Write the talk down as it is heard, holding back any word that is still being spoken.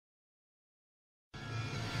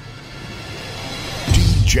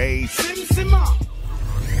DJ Seama.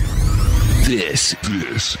 This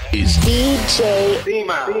is DJ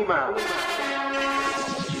Seama.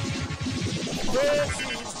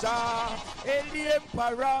 And the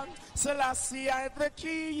Emperor Selassie, the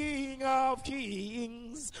King of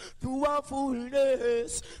Kings, through our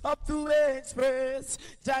fullness up to express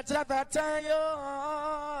Jaja that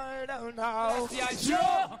I don't know.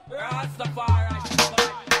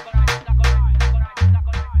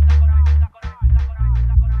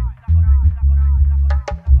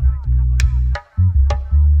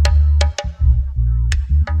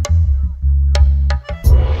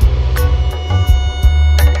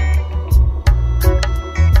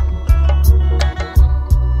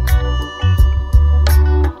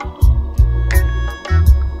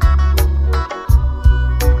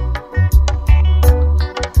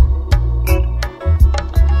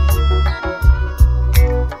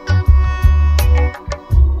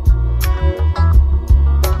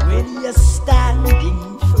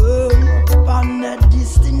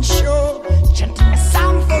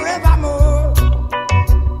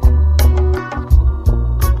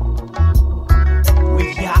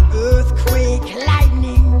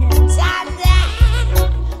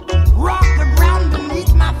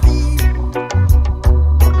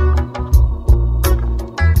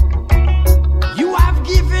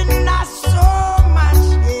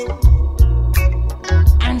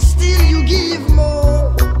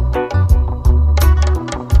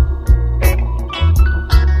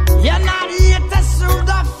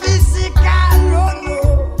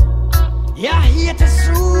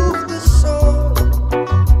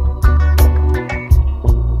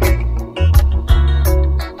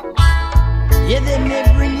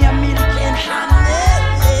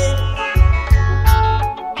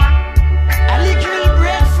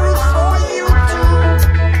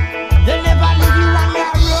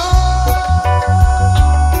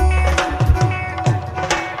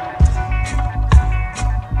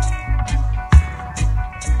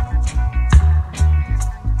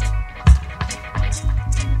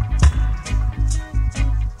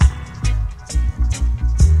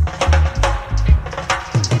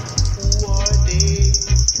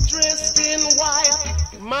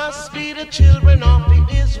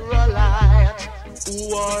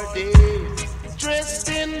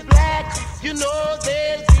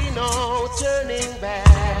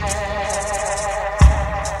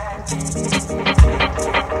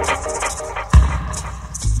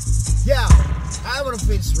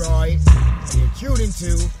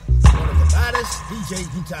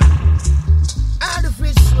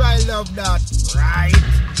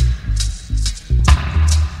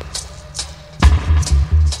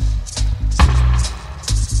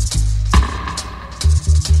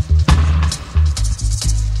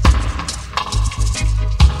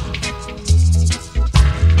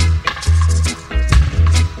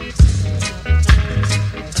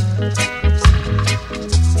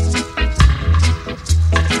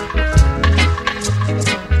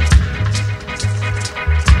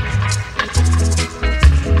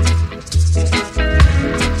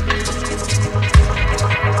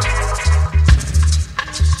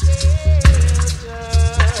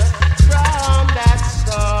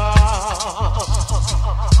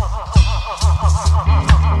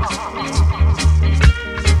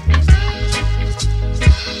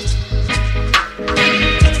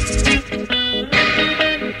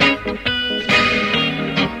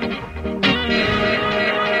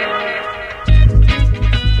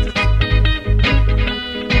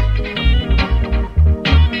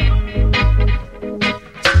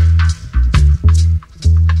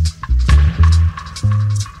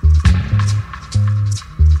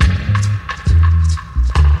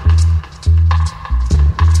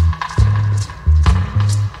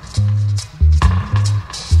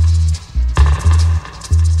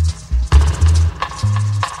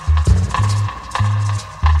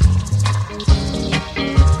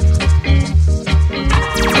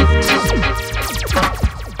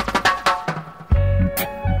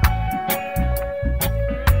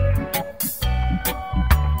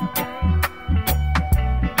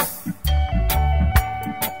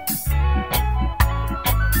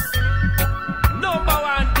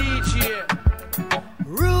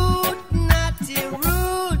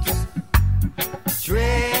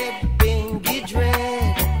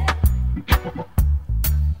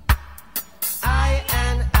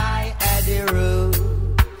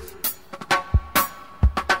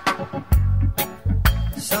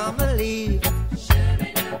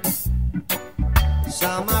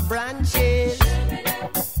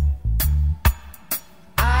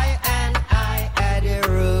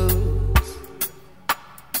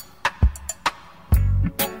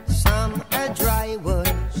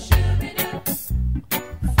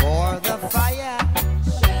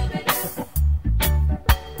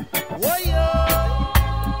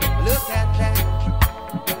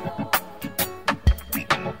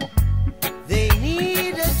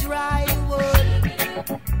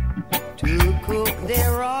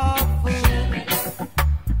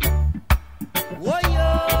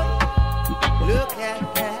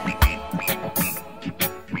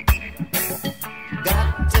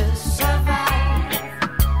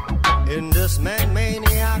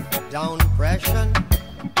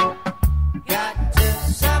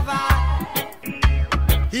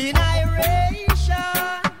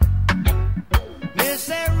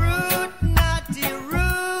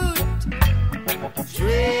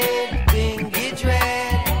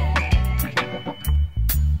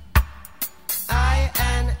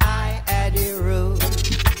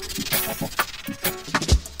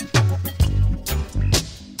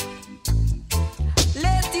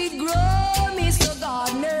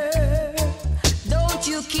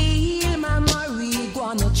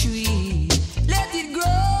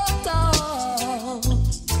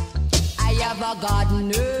 a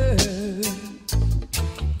gardener,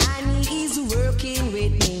 and he is working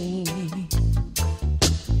with me.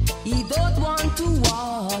 He don't want to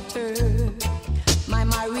water my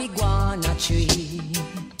marijuana tree.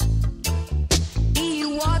 He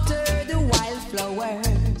water the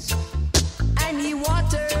wildflowers and he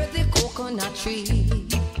water the coconut tree,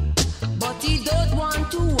 but he don't want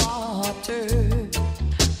to water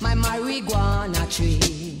my marijuana tree.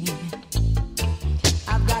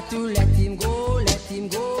 I've got to let him go, let him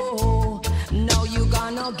go. Now you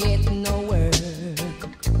gonna get no work.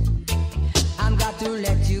 I've got to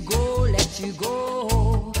let you go, let you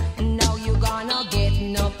go. Now you gonna get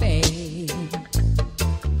no pay.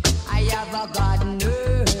 I have a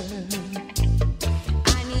gardener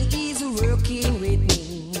and he is working with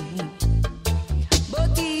me,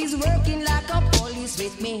 but he's working like a police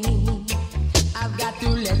with me. I've got to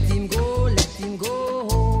let him go, let him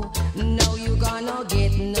go. Now you gonna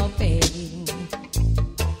get no pay.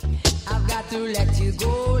 I've got to let you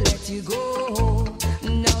go, let you go.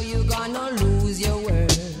 Now you gonna lose your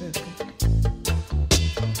work.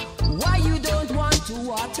 Why you don't want to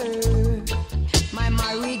water my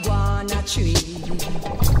marijuana tree?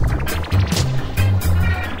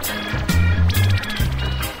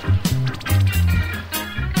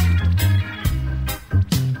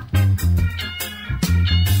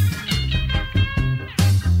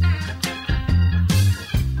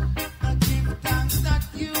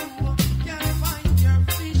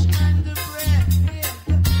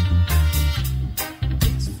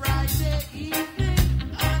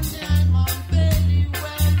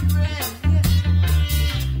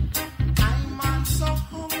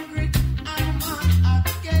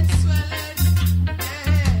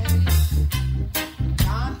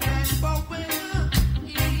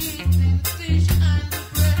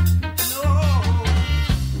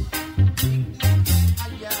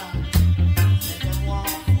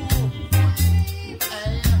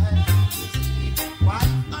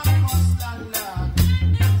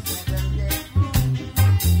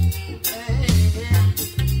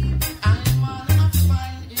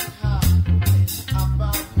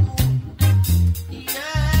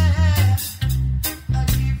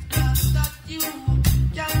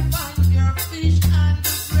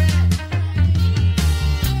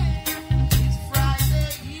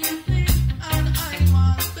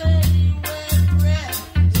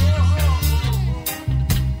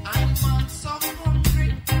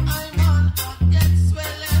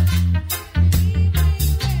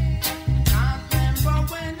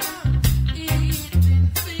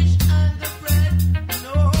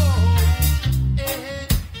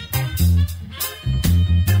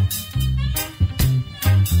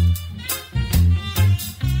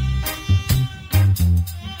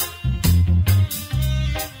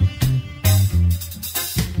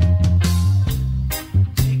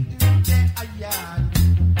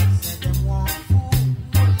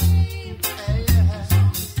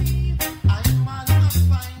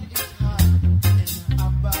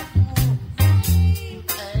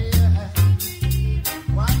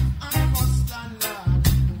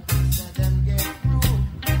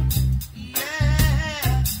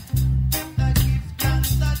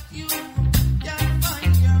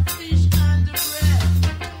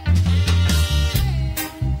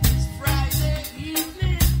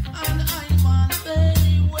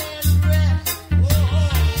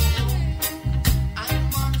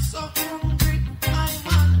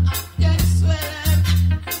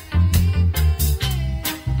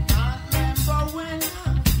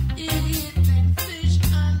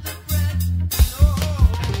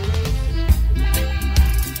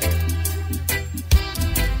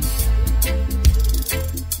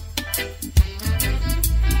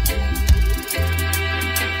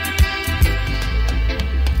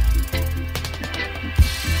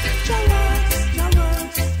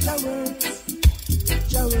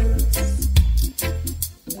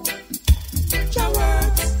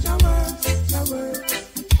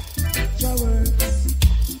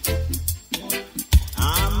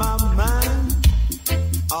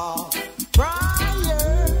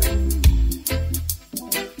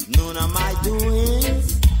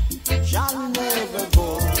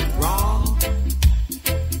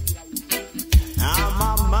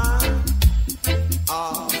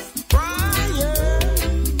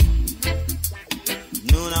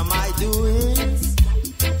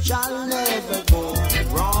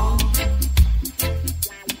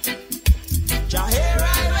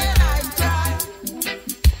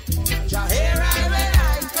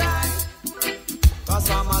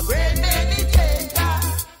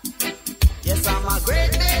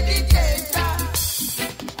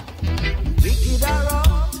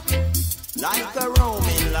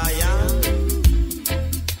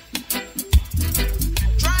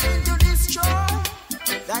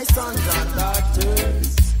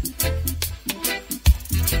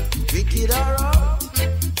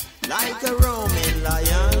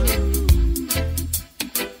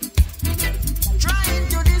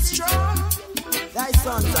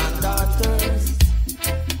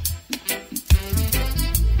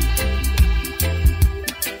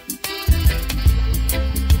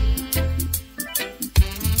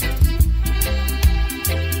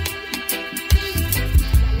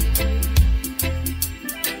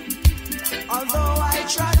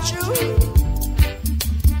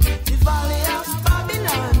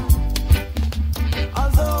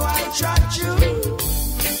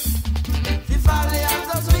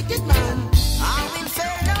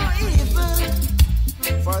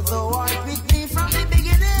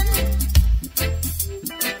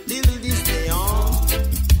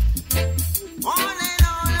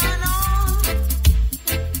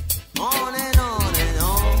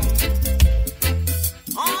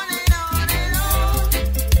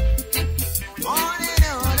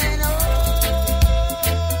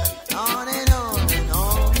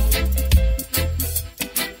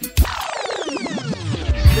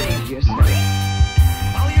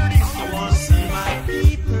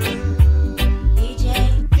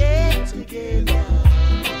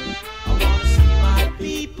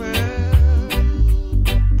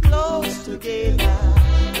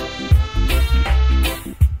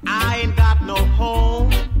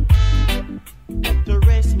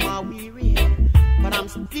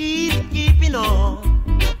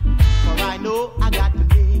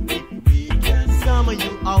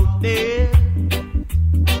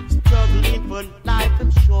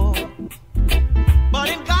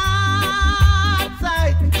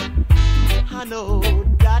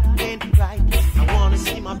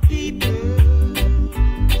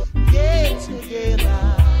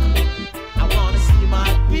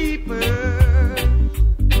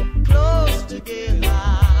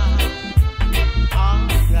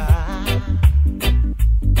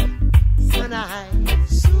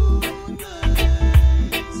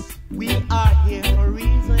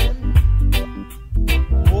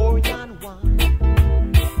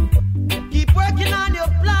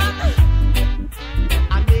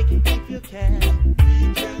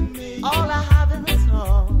 All I have is a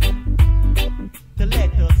song to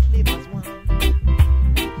let us live as one.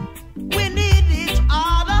 We need each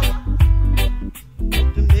other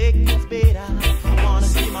to make things better. I wanna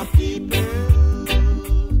see my people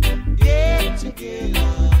get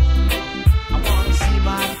together. I wanna see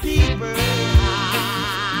my people,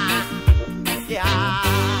 yeah.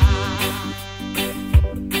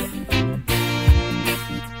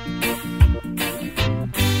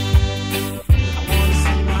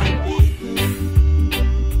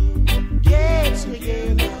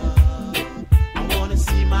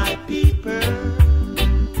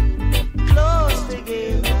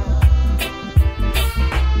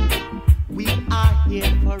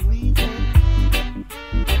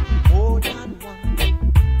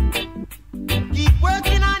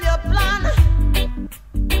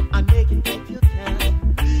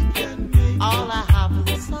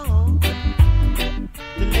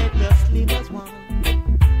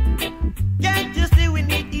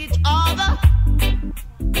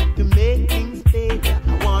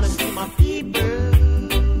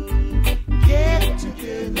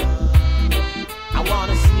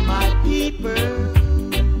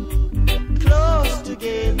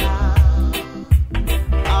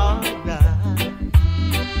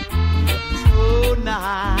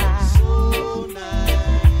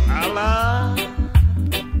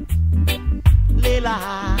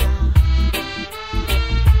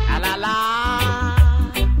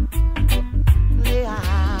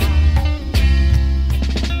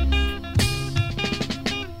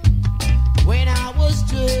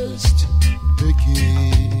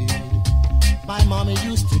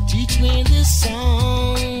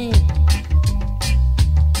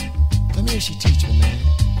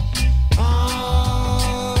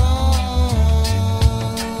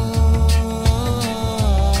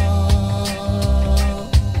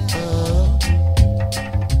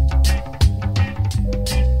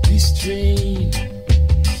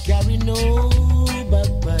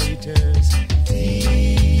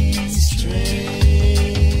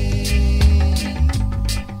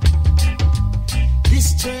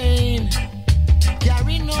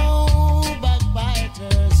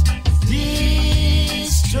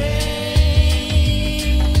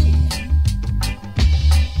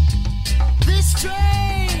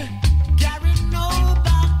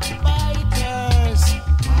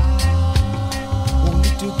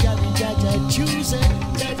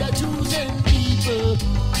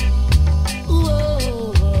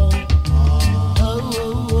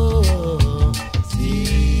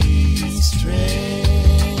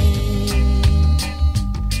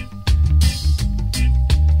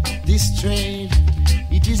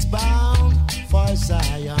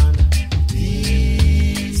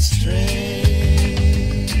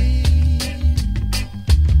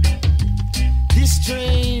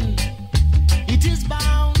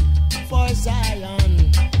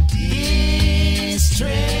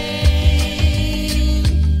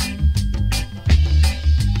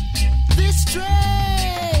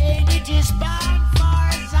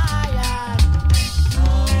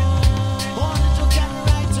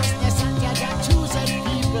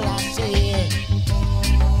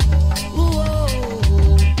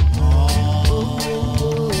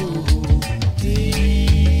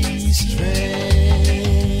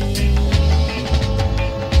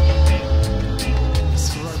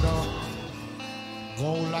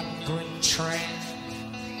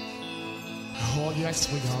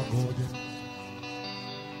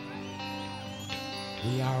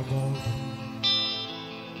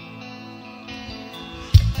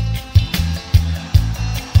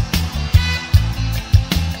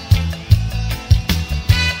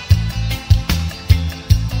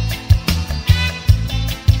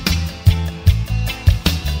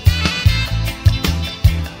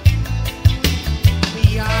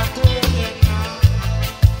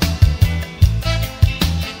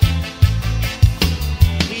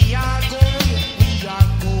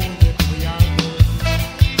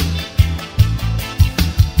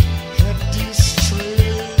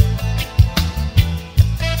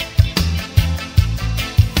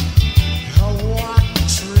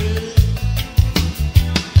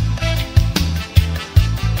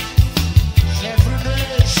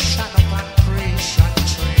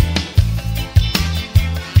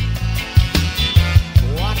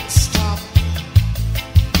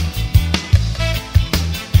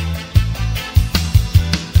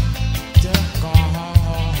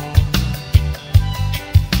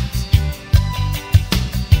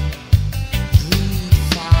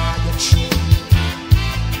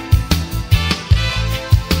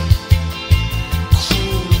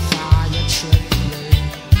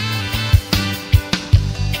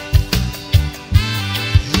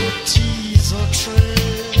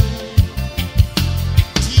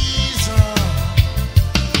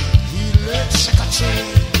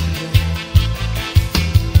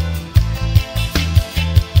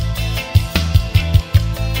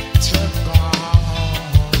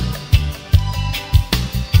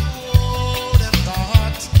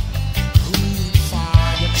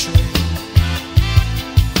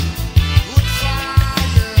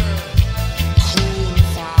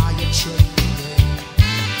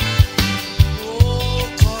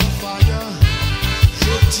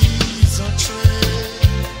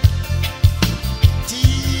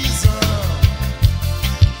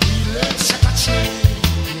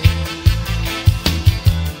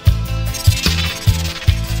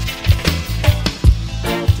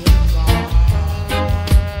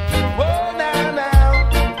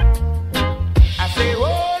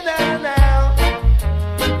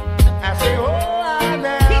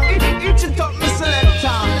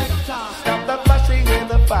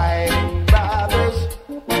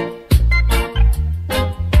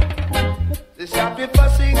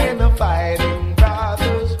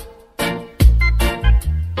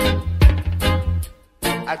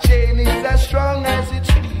 A chain is as strong as its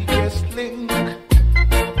weakest link.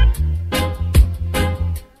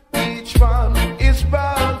 Each one is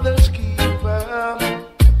brother's keeper.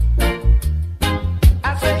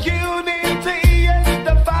 As a unity is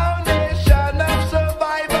the foundation of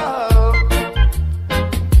survival.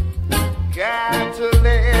 Got to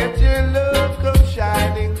let your love come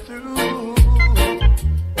shining through.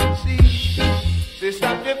 See,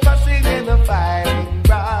 stop your fussing and the fighting,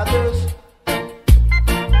 brothers.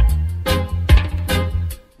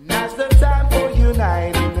 Now's the time for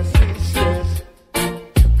uniting the sisters.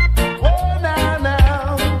 Oh,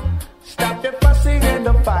 now, stop your fussing and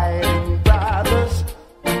the fighting, brothers.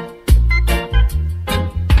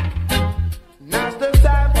 Now's the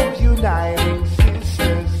time for uniting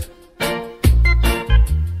sisters.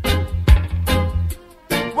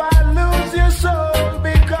 Why lose your soul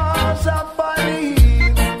because of folly?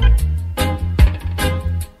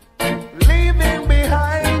 Leaving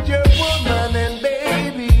behind your woman and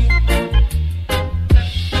baby,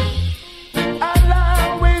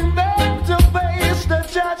 allowing them to face the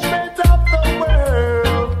judgment of the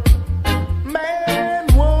world. Man,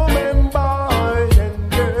 woman, boys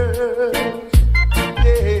and girls.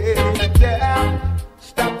 Yeah.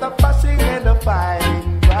 Stop the fussing and the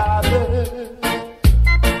fighting, brothers.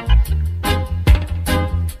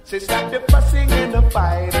 Say stop the fussing and the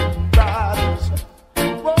fighting, brothers.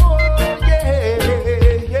 Oh,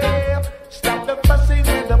 yeah. Stop the fussing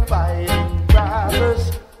and the fighting,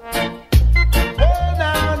 brothers. Oh,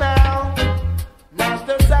 now. Now's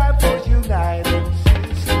the time for uniting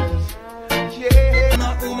sisters. Yeah.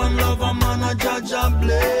 A woman love a man, a judge a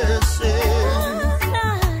blessing.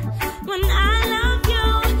 When I love you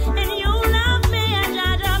and you love me, I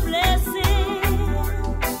judge a blessing.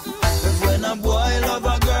 Cause when a boy love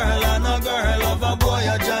a girl and a girl love a boy,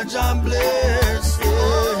 a judge a blessing.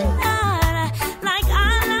 Like I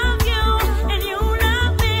love you and you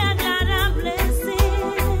love me, I judge a blessing.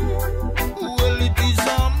 Well, it is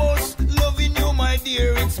a must. Loving you, my dear,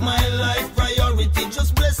 it's my life priority.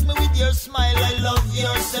 Just bless me with your smile. I love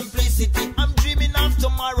your simplicity. I'm dreaming of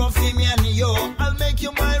tomorrow for me and you. I'll make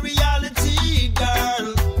you my reality,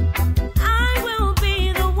 girl. I will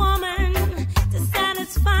be the woman to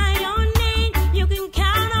satisfy your need. You can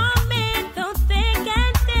count on me through thick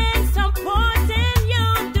and thin, supporting you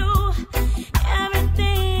do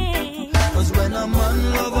everything. Cause when a man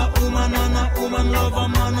love a woman and a woman love a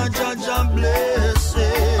man, a judge a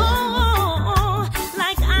blessing. Oh,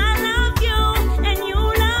 like I love you and you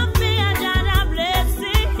love me, I judge a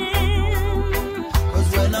blessing. Cause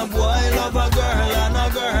when a boy love a girl and a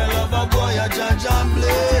girl love a boy, a judge a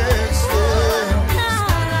blessing.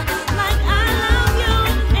 Like I love you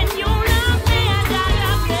and you love me, I judge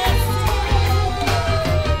a blessing.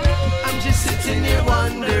 I'm just sitting here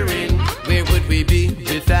wondering, where would we be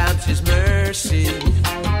without his mercy?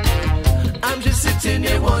 I'm just sitting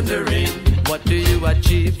here wondering, what do you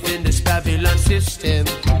achieve in this Babylon system?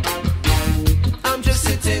 I'm just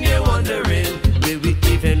sitting here wondering, will we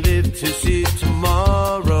even live to see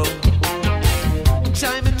tomorrow?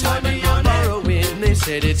 Time and time again, borrowing, they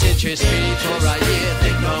said it's interest free for a year,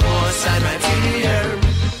 think no more, sign right here.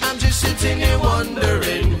 I'm just sitting here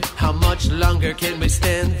wondering, how much longer can we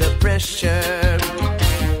stand the pressure?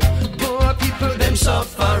 Poor people, them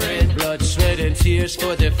suffering, blood, sweat and tears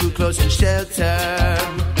for their food, clothes and shelter.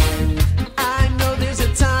 I know there's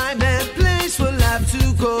a time and place we'll have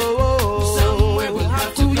to go. Somewhere we'll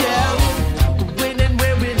have to go. Yeah. When and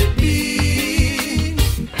where will it be?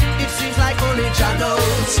 It seems like only Jah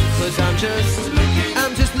knows. Cause I'm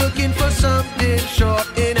just looking for something short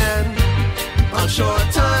in and on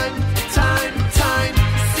short time.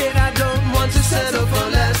 Said I don't want to settle for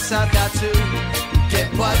less. I've got to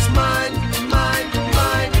get what's mine.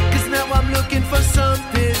 Cause now I'm looking for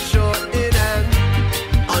something short in and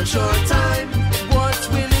on short time. What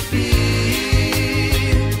will it be?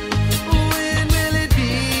 When will it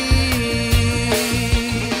be?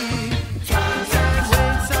 Time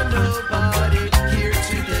waits on nobody here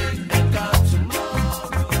today and gone tomorrow.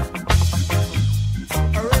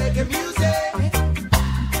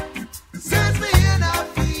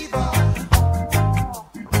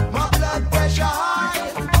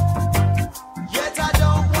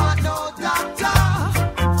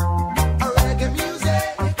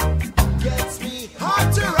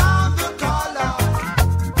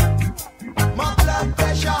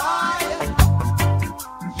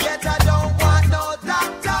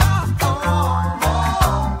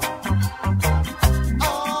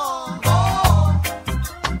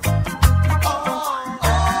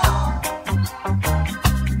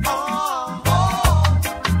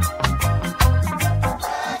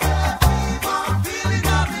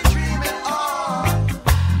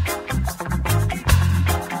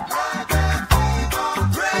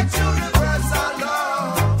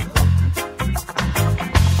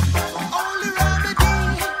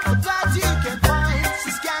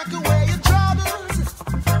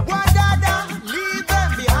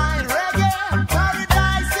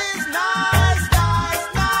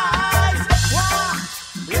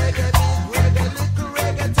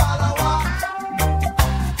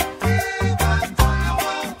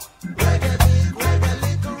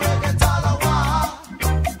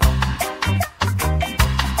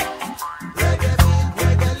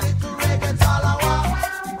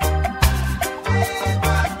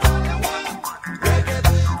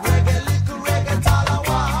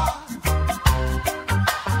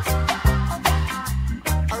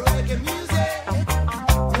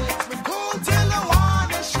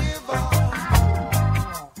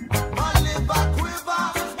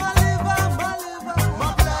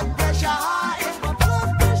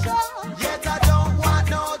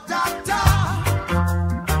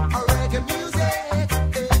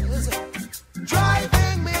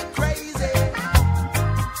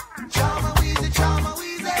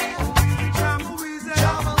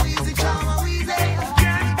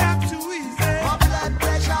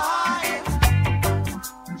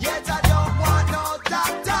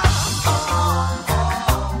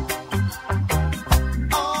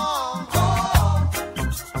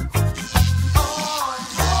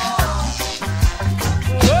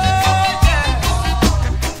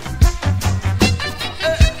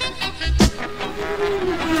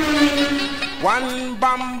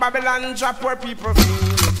 bomb Babylon drop where people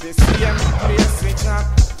feel it. The same place it drop,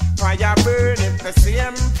 fire burn it. The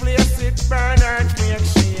same place it burn, earthquake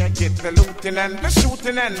shake it. The looting and the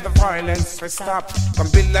shooting and the violence we stop. Come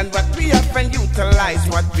build on what we have and utilize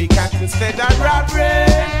what we got instead of robbery.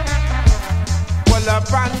 Pull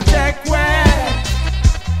up and take way.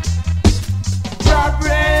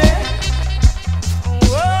 Robbery.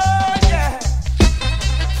 Oh yeah.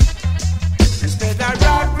 Instead of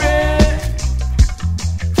robbery,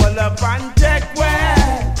 pull up and take way.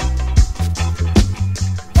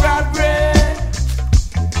 Robbery.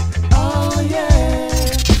 Oh yeah.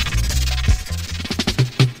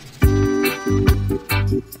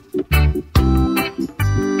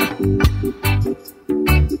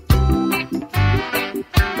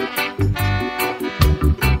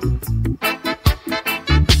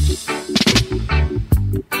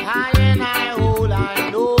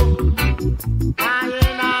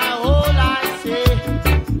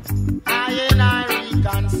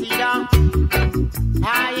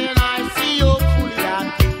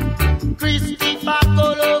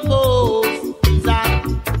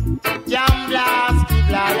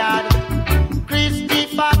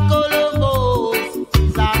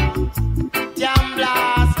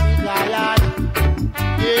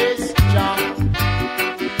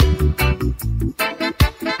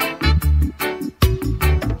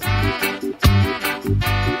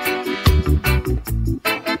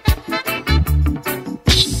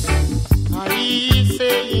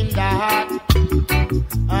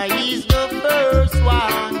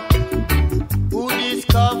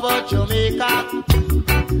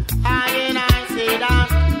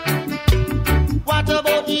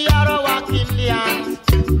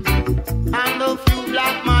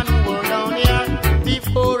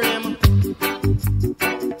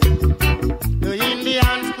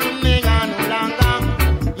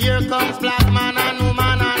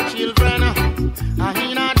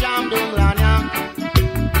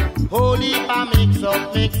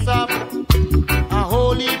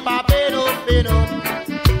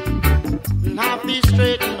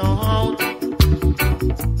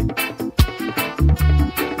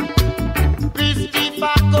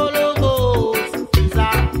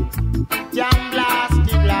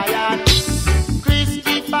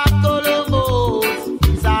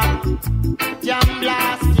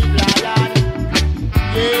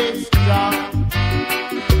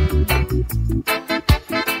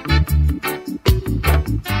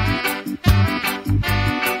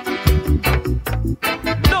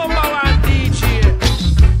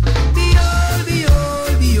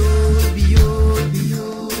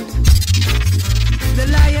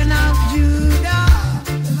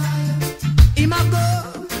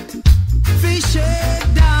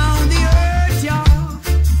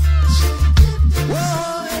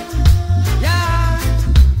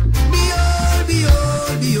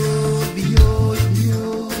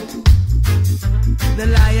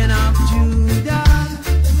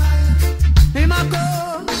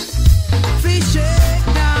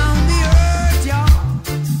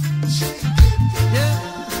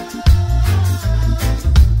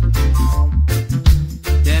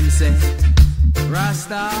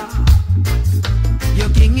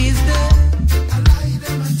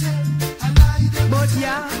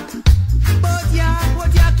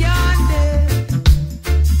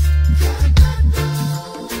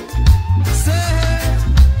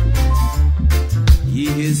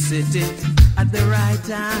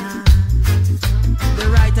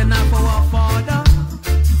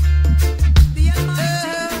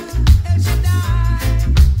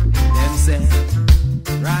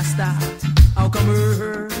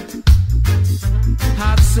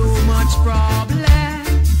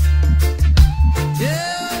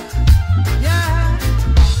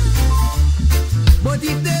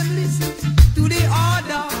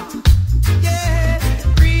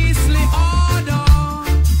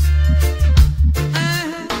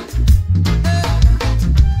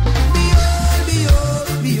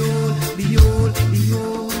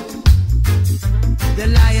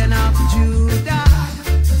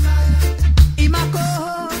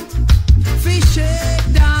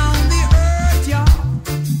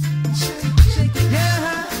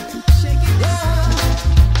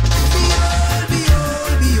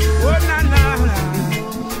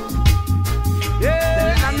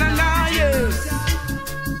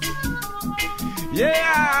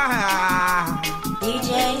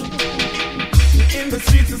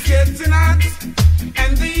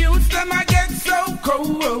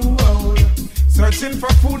 Searching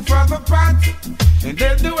for food for the pot, and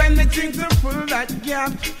they'll do anything to fill that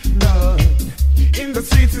gap. Lord, in the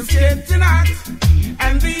streets it's getting hot,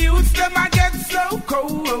 and the youths them I get so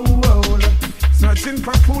cold. Searching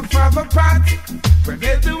for food for the pot, where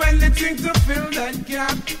they do anything to fill that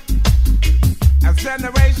gap. As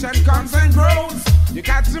generation comes and grows, you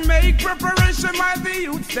got to make preparation while the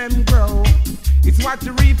youths them grow. It's what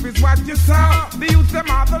you reap, it's what you sow. The youths them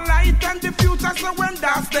are the light and the future, so when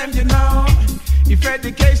that's them you know. If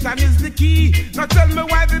education is the key, now tell me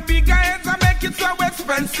why the bigger heads are make it so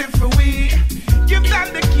expensive for we. Give them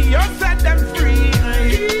the key or set them free.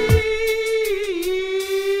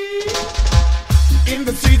 In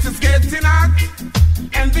the streets it's getting hot,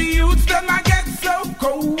 and the youths them I get so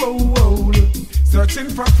cold. Searching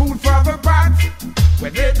for food for the pot,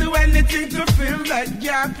 where they do anything to fill that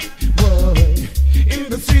gap. Boy, in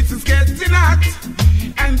the streets it's getting hot,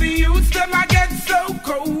 and the youths them I get so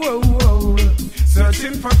cold.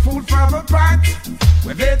 Searching for food for the pot,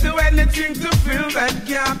 where they do anything to fill that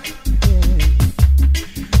gap.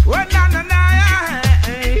 Oh na na na,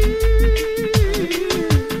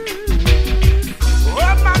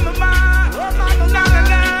 oh mama, oh mama, na na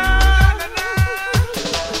na.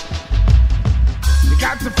 You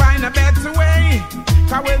got to find a better way,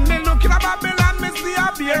 'cause when me look at Babylon, me see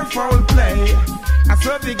a beautiful play. I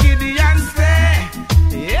saw the Gideon say,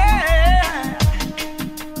 yeah.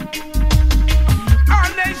 Our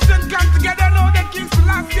nation come together, know the King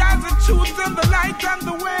Selassie has the truth and the light and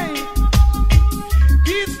the way.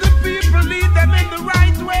 Teach the people, lead them in the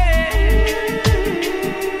right way.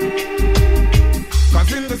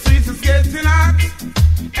 'Cause in the streets it's getting hot,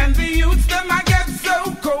 and the youths them I get so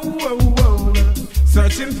cold.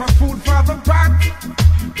 Searching for food for the pot,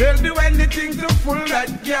 they'll do anything to fill that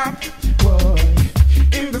gap. Boy,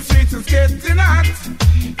 in the streets it's getting hot,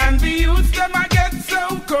 and the youths them I get so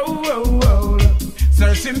cold.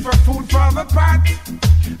 Searching for food for the pot,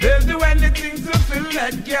 they'll do anything to fill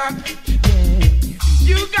that gap. Yeah.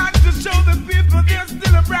 You got to show the people there's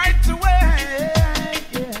still a bright way.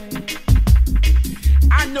 Yeah.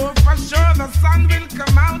 I know for sure the sun will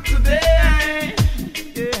come out today.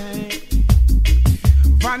 Yeah.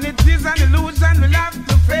 Vanities and illusion will have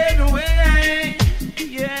to fade away.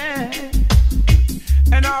 Yeah.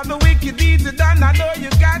 And all the wicked deeds are done, I know you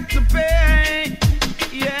got to pay.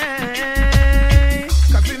 Yeah.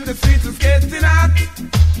 'Cause in the streets it's getting hot,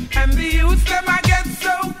 and the youths them I get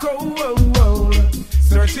so cold.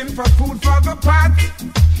 Searching for food for the pot,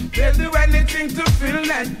 they'll do anything to fill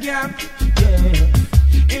that gap.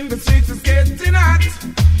 Yeah. In the streets it's getting hot,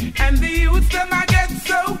 and the youths them I get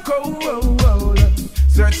so cold.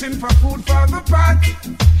 Searching for food for the pot,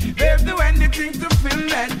 they'll do anything to fill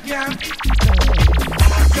that gap.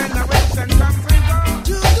 Generation comes and goes.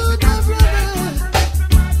 Too good, my brother.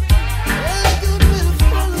 It's good to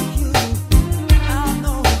follow you. I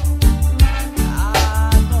know.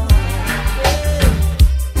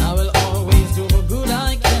 I will always do the good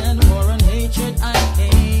I can for an hatred I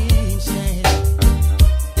can't stand.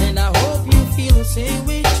 And I hope you feel the same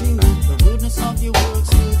way too. The goodness of your works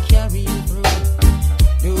will carry you through.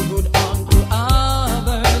 Do good unto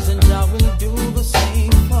others, and I will do the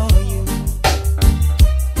same for you.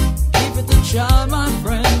 Give it a try, my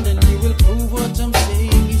friend, and you will prove what I'm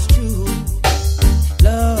saying is true.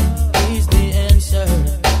 Love is the answer.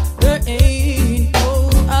 There ain't no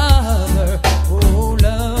other. Oh,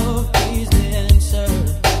 love is the answer.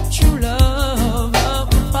 True love of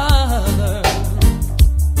the Father.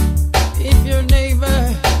 If your neighbor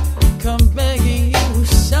come begging you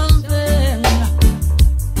something,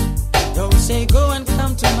 don't say go and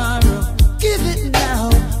come tomorrow. Give it now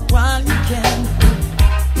while you can.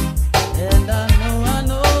 And I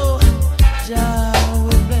know, Jah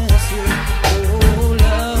will bless you. Oh,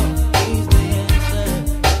 love is the answer.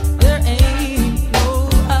 There ain't no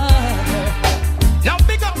other. Now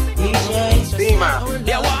big up Seama.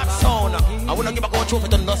 yeah, what sound? I wanna give a go trophy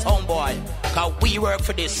to the sound boy, 'cause we work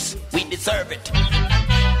for this, we deserve it.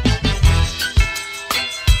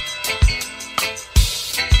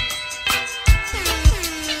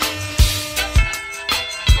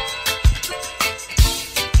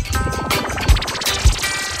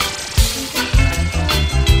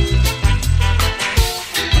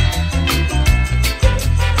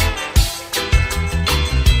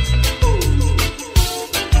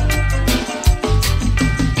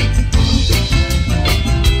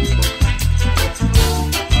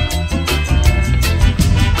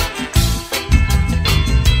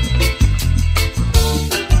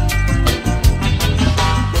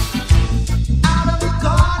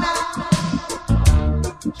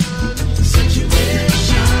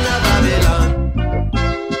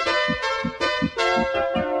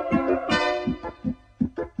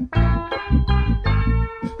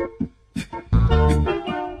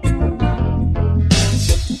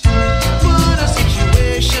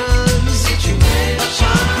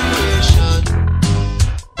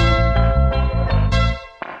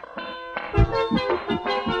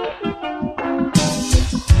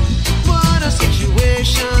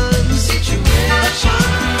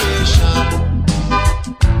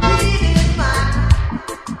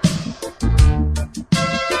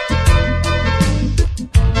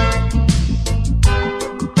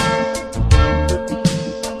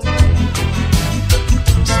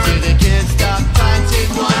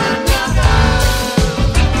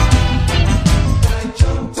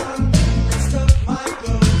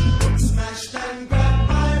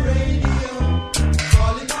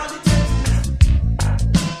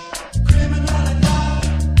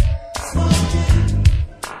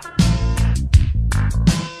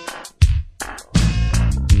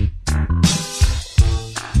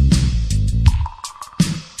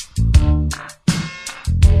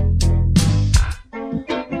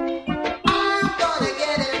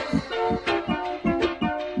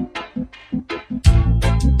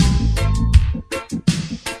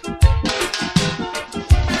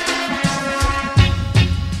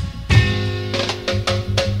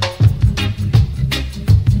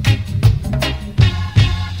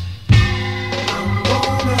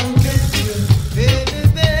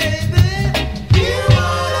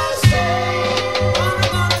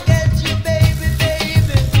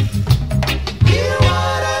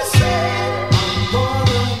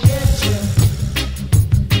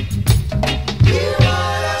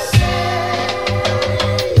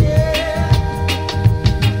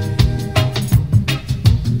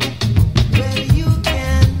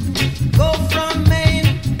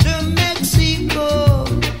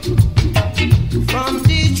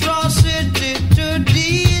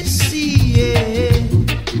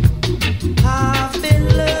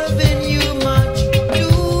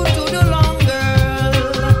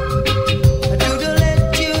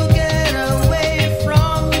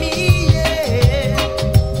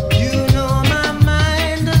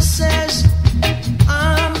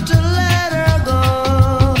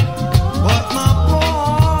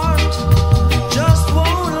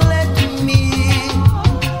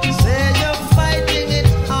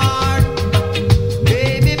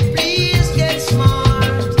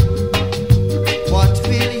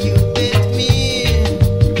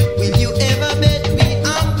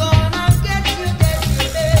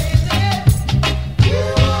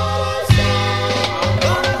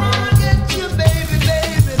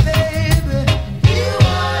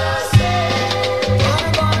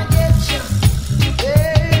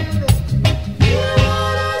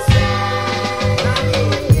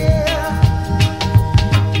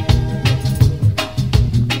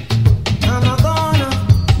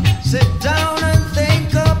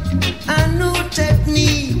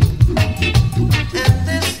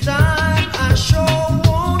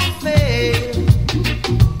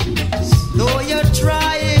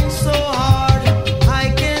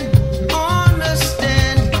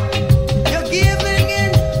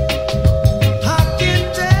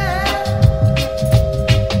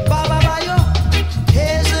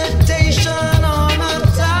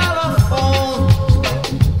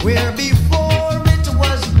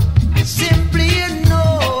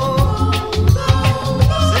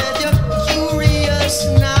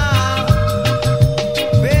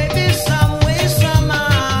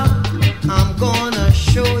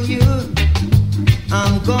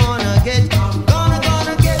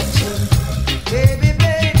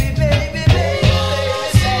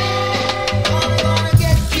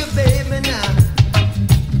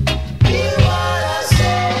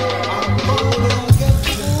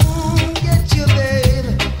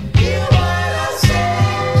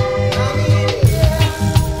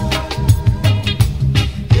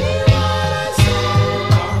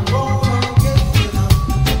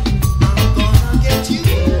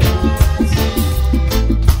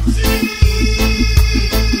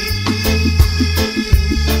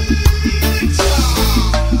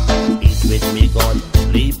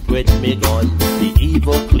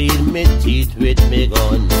 teeth with me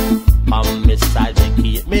gun. On me side me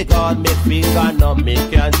keep me gun. Me finger numb, me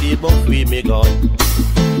can't even free me gun.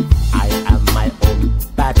 I am my own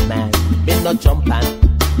bad man. Me no jump and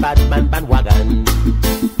bad man bandwagon.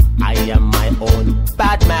 I am my own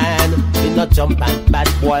bad man. Me no jump and bad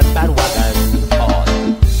boy bandwagon. Oh,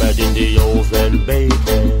 bread in the oven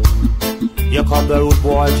bacon. You come the root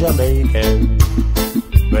boy Jamaican.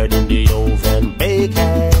 Bread in the oven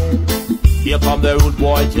bacon. You come the root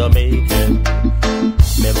boy Jamaican.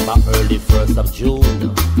 Remember early 1st of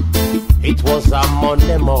June. It was a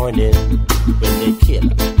Monday morning when they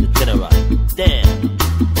killed the general. Damn.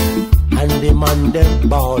 And the man them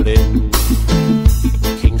ballin'.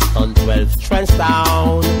 Kingston 12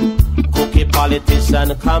 Trenchtown. Cookie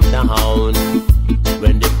politician come down.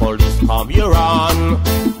 When the police come you run.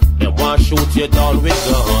 They want shoot you down with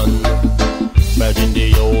gun. Bread in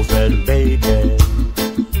the oven bacon.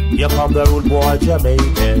 You come the rude boy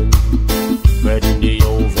Jamaican. Bread in the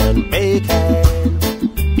oven bacon.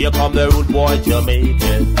 You come the rude boy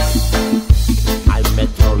Jamaican. I met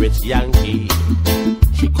a rich Yankee.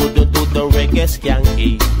 She couldn't do the reggae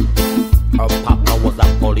skanky. Her papa was a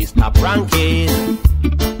police top ranking.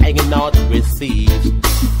 Hanging out with thieves.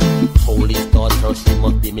 Police daughter, she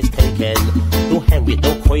must be mistaken. Don't hang with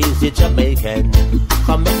no crazy Jamaican.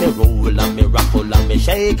 Come make me roll and me rattle and me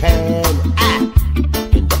shaking. Ah!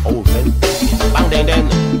 In the oven bacon. Bang dang dang.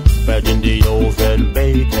 Bread in the oven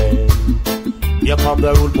bacon. You come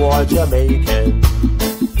the rude boy Jamaican.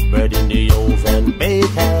 Bread in the oven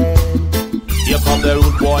bacon. You come the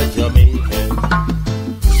rude boy Jamaican.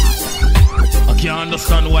 I can't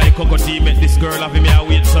understand why Coco T make this girl have me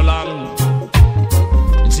wait so long.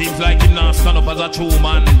 It seems like him not stand up as a true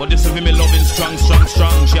man, but this is me loving strong, strong,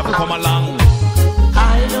 strong. She have to come along.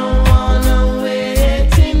 I don't wanna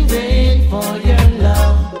wait in vain for your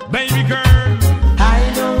love, baby girl.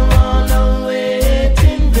 I don't wanna wait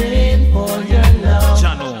in vain for your love.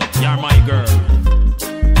 Chano, you're my girl.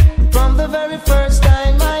 From the very first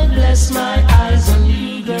time I bless my eyes on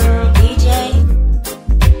you, girl. DJ,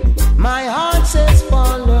 my heart says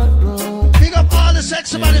follow through. Big up all the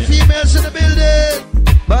sexy body females in the building.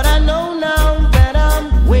 But I know now that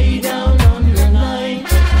I'm way down on your line.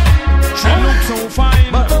 She looks so fine,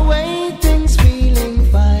 but the way things feeling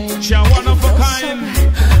fine. She one of a kind.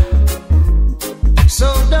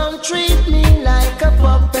 So don't treat me like a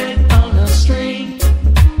puppet on a string.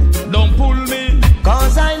 Don't pull me,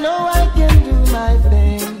 cause I know I can do my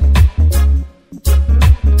thing.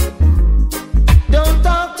 Don't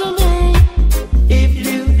talk to me if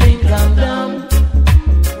you think I'm dumb.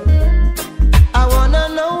 I wanna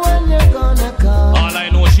know when you're gonna come. All I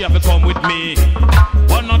know, she have to come with me.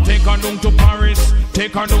 Wanna take her down to Paris,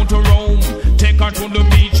 take her down to Rome, take her to the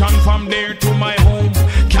beach and from there to my home.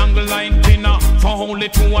 Candlelight dinner for only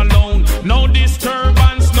two alone. No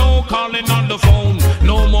disturbance, no calling on the phone.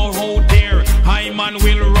 No more out there, I man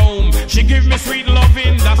will roam. She give me sweet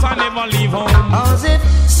loving, that's I never leave home. As if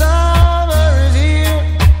summer is here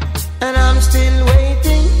and I'm still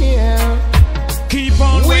waiting here. Keep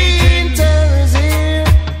on waiting. Winter is here,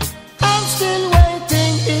 I'm still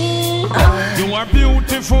waiting here. You are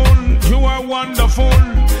beautiful, you are wonderful.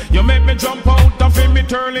 You make me jump out of me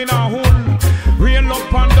turn in a hole. Rail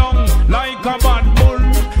up and down like a bad bull.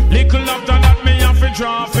 Little after that me have to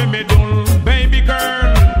draw for me dull. Baby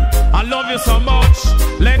girl, I love you so much.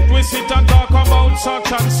 Let we sit and talk about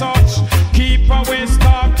such and such. Keep away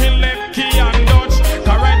talking left key and Dutch.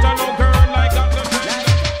 Correct a no girl like that.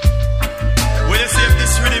 Will you see if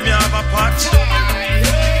this rhythm you have a patch?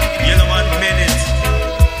 You know 1 minute.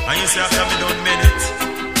 And you say after me done minute,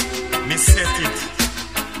 me set it.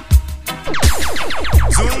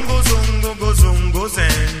 Zungo zungo go zungo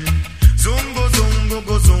zen. Zungo zungo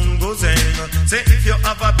go zungo zen. Say if you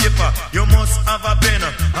have a paper, you must have a pen.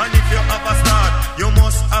 And if you have a start, you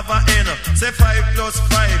must have a end. Say 5 plus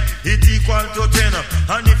 5, it equal to 10.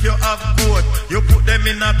 And if you have goat, you put them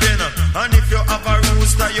in a pen. And if you have a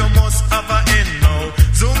rooster, you must have a hen. Now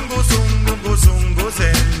zungo zungo go zungo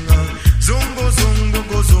zen. Zungo zungo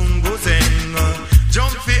go zungo zen.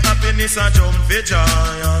 Jump for happiness and jump for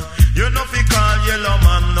joy. You know fi call yellow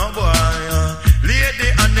man no boy. Lady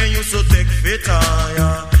and they used to take fit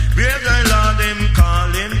higher. Where the Lord them call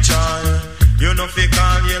him child. You know fi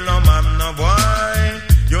call yellow man no boy.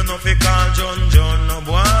 You know fi call John no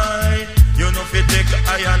boy. You know fi take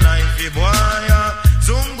iron knife boy.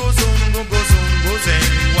 Zungo zungo go zungo zen.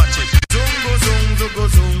 Watch it. Zungo zungo go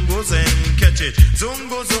zungo zen. Catch it.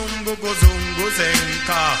 Zungo zungo go zungo zen.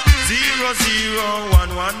 Car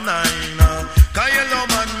 00119. Cause yellow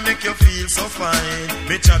man make you feel so fine.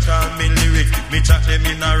 Me chat on me lyric, me chat them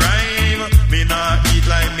in a rhyme. Me nah eat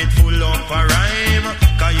like me full of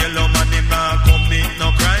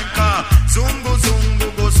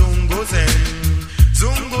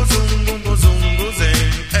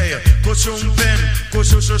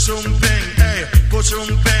Kuchuchumpeng, hey,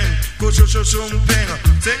 kuchumpeng, kuchuchumpeng.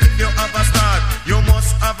 Say if you have a start, you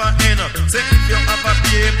must have an end. Say if you have a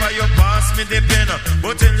paper, you pass me the pen.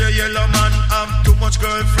 But tell your yellow man have too much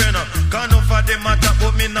girlfriend. Can't offer them a talk,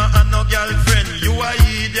 but me not have no girlfriend. You a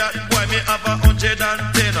idiot, boy, me have 110.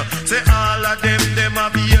 Say all of them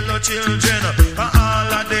have yellow children.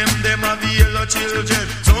 All of them have yellow children.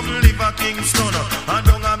 Some live a Kingston, and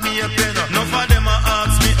don't have me a pen. None of them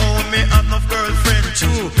ask me, oh, me have enough girlfriend.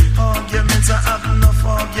 True, arguments I have enough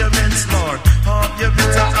arguments, Lord.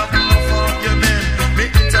 Arguments I have enough arguments. Me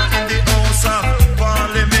enter in the house of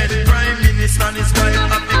Parliament. Prime Minister and his wife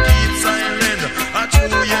have to keep silent. A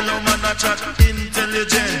true yellow man a chat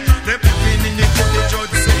intelligent. They put me in the court, the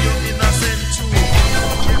judge say you're innocent too.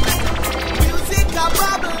 Music a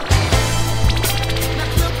bubble,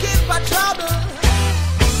 not looking for trouble.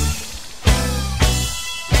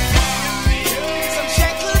 Some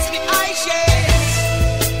shekels me eye shades,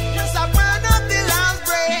 just a burn up the last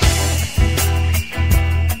break.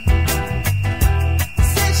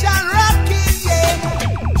 Session rocking, yeah.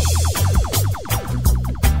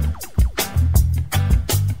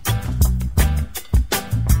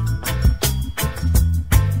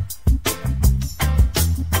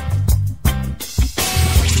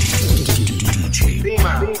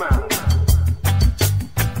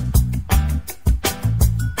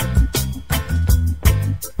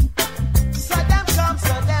 So them come,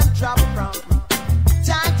 so them drop from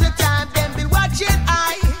time to time. Them been watching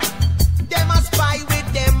I. Them a spy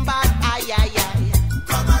with them bad eye, eye, eye.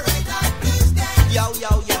 Come a raid that blues then. Yo,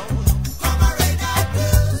 yo, yo. Come a raid that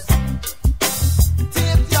blues.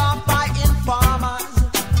 Tip top by informers.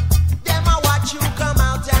 Them a watch you come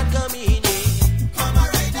out and come in. Come a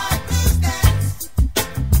raid that blues then.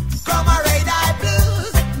 Come a raid that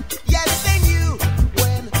blues. Yes, they knew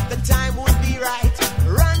when the time would be right.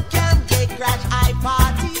 Run can get crash, I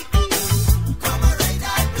party. Come a raid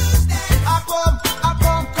that blues then.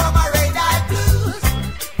 Come a raid that blues.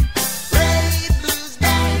 Raid blues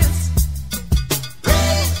dance.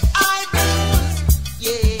 Raid I blues.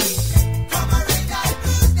 Yeah. Come a raid that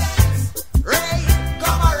blues dance. Raid,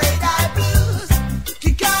 come a raid that blues.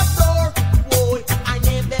 Kick out door, boy, I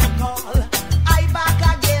name them call. I back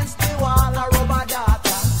against the wall, a rubber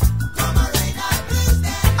data. Come a raid that blues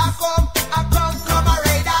dance. Come a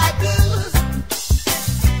raid that blues.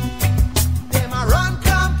 Them a run,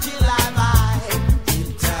 come till I buy.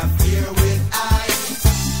 Interfere with I.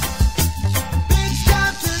 Big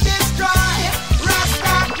stop to destroy.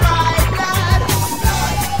 Rasta cry blood.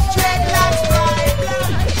 Dreadlocks cry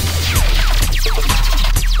blood.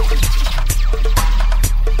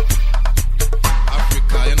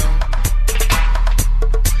 Africa, you know.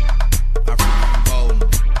 African home.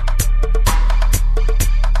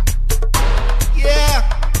 Yeah.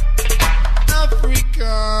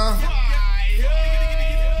 Africa.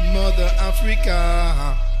 Mother Africa.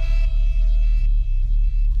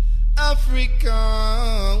 Africa.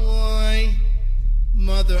 Why?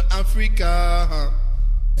 Mother Africa.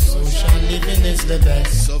 Social living is the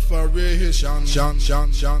best. Sufferation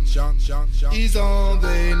is all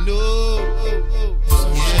they know.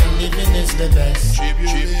 Social living is the best.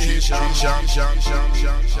 Tribulation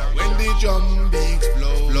when the drum beats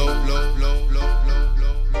blow.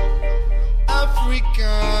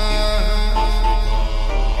 Africa,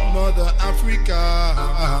 Mother Africa,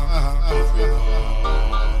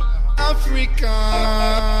 Africa.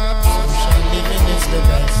 Social living is the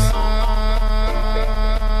best.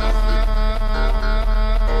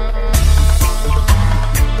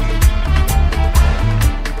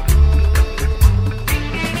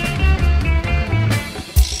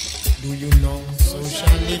 Do you know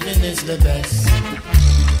social living is the best?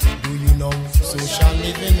 Do you know social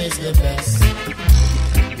living is the best?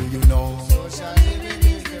 Do you know social living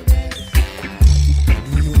is the best?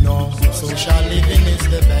 Do you know social living is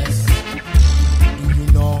the best? Do you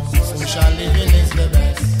know social living is the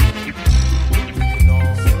best? Do you know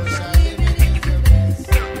social living is the best?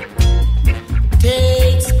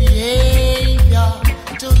 Takes behavior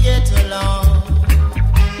to get along.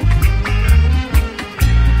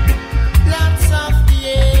 Lots of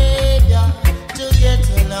behavior to get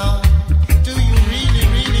along. Do you really,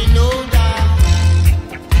 really know that?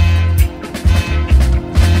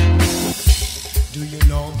 Do you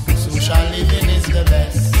know social living is the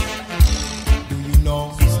best? Do you know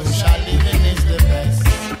social living is the best?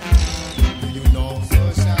 Do you know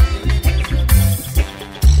social living is the best?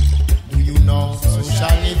 Do you know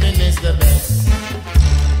social living is the best?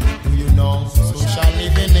 Do you know social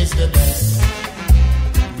living is the best?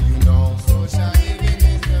 Do you know social living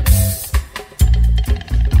is the best?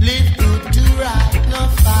 Live good to right, no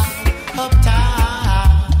far,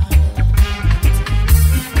 uptown.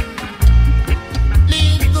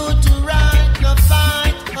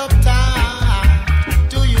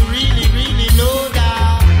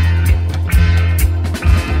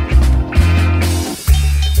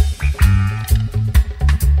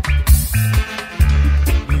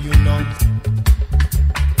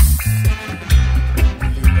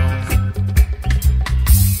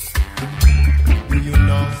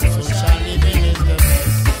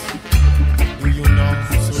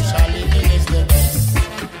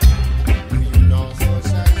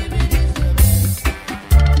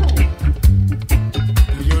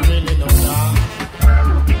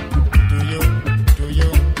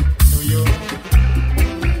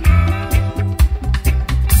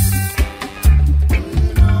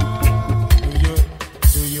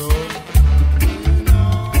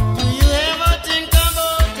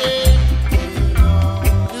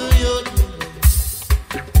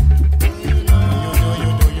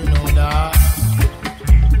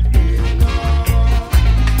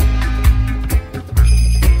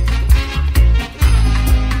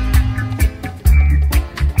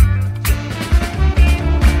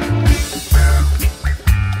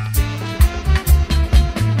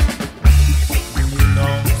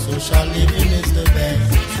 social living is the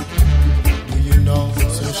best? Do you know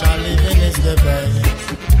social living is the best?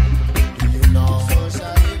 Do you know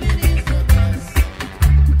social living is the best?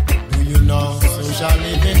 Do you know social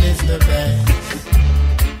living is the best?